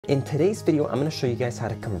In today's video, I'm going to show you guys how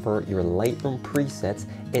to convert your Lightroom presets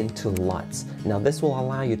into LUTs. Now this will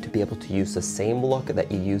allow you to be able to use the same look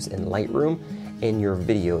that you use in Lightroom in your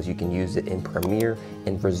videos. You can use it in Premiere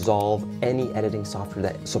and Resolve, any editing software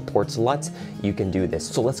that supports LUTs, you can do this.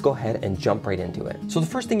 So let's go ahead and jump right into it. So the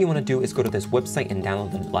first thing you want to do is go to this website and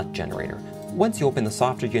download the LUT generator. Once you open the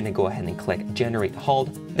software, you're going to go ahead and click Generate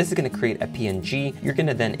HUD. This is going to create a PNG. You're going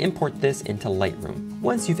to then import this into Lightroom.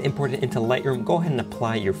 Once you've imported into Lightroom, go ahead and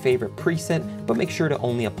apply your favorite preset, but make sure to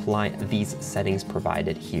only apply these settings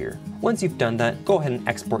provided here. Once you've done that, go ahead and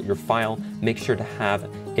export your file. Make ssure to have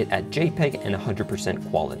it at JPEG and 100%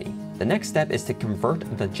 quality. The next step is to convert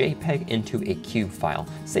the JPEG into a cube file.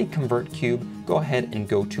 Say convert cube, go ahead and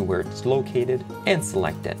go to where it's located and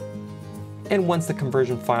select it. And once the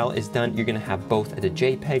conversion file is done, you're going to have both the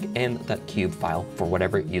JPEG and the cube file for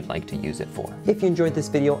whatever you'd like to use it for. If you enjoyed this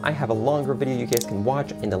video, I have a longer video you guys can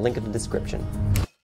watch in the link in the description.